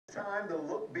Time to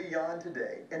look beyond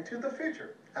today into the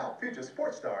future, our future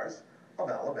sports stars of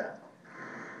Alabama.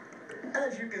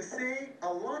 As you can see,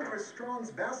 Alondras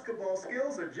Strong's basketball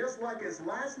skills are just like his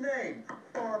last name,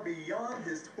 far beyond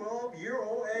his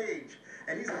 12-year-old age.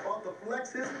 And he's about to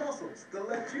flex his muscles to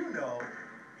let you know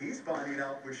he's finding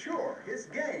out for sure his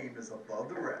game is above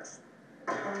the rest.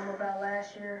 About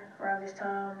last year, around this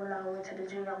time, when I went to the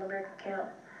Junior All-American camp,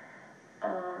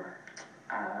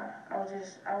 I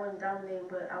wasn't dominating,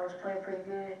 but I was playing pretty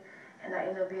good, and I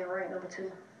ended up being ranked number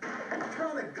 2.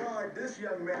 Trying to guard this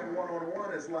young man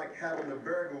one-on-one is like having a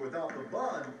burger without the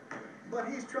bun, but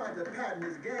he's trying to patent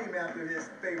his game after his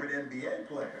favorite NBA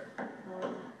player.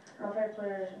 My favorite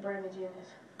player is Brandon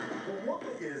Jennings. What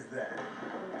is that?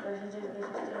 Because he just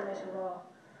gets his teammates involved.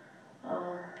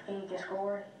 He can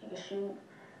score, he can shoot,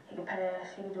 he can pass,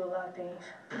 he can do a lot of things.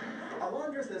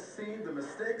 Alondras has seen the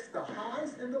mistakes, the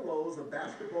highs and the lows of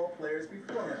basketball players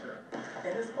before him.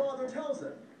 And his father tells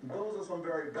him those are some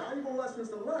very valuable lessons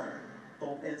to learn,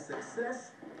 both in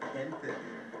success and failure.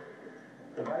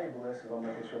 The valuable lessons I'm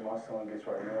making sure my son gets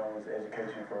right now is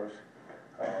education first.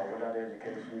 Without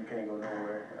education, you can't go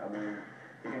nowhere. I mean,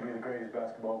 you can be the greatest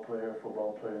basketball player,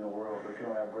 football player in the world, but if you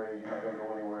don't have grades, you're not going to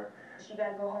go anywhere. You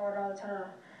got to go hard all the time.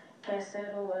 Can't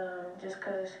settle just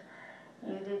because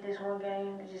you did this one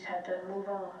game. You just have to move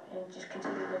on and just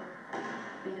continue to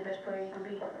be the best player you can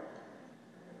be.